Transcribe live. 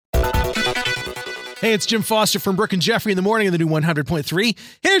Hey, it's Jim Foster from Brooke and Jeffrey in the morning of the new 100.3.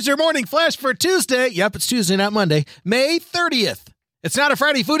 Here's your morning flash for Tuesday. Yep, it's Tuesday, not Monday. May 30th. It's not a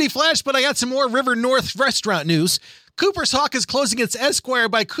Friday foodie flash, but I got some more River North restaurant news. CoopersHawk is closing its ESQUIRE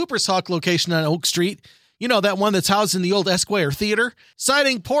by CoopersHawk location on Oak Street. You know, that one that's housed in the old ESQUIRE Theater.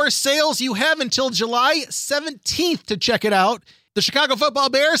 Citing poor sales, you have until July 17th to check it out. The Chicago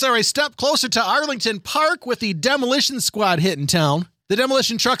Football Bears are a step closer to Arlington Park with the Demolition squad hitting town. The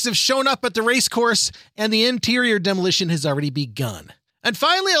demolition trucks have shown up at the race course, and the interior demolition has already begun. And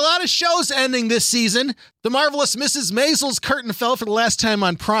finally, a lot of shows ending this season. The marvelous Mrs. Maisel's curtain fell for the last time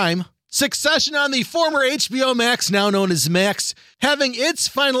on Prime. Succession on the former HBO Max, now known as Max, having its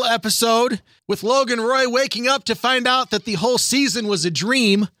final episode, with Logan Roy waking up to find out that the whole season was a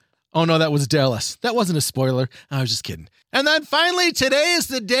dream. Oh no, that was Dallas. That wasn't a spoiler. I was just kidding. And then finally, today is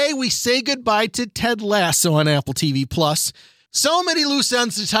the day we say goodbye to Ted Lasso on Apple TV+. So many loose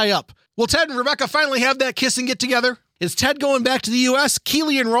ends to tie up. Will Ted and Rebecca finally have that kiss and get together? Is Ted going back to the U.S.?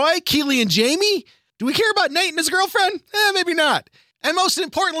 Keely and Roy? Keely and Jamie? Do we care about Nate and his girlfriend? Maybe not. And most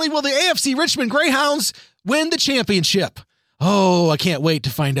importantly, will the AFC Richmond Greyhounds win the championship? Oh, I can't wait to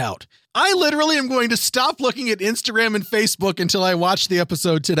find out. I literally am going to stop looking at Instagram and Facebook until I watch the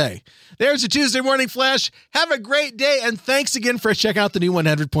episode today. There's a Tuesday morning flash. Have a great day, and thanks again for checking out the new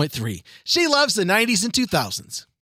 100.3. She loves the 90s and 2000s.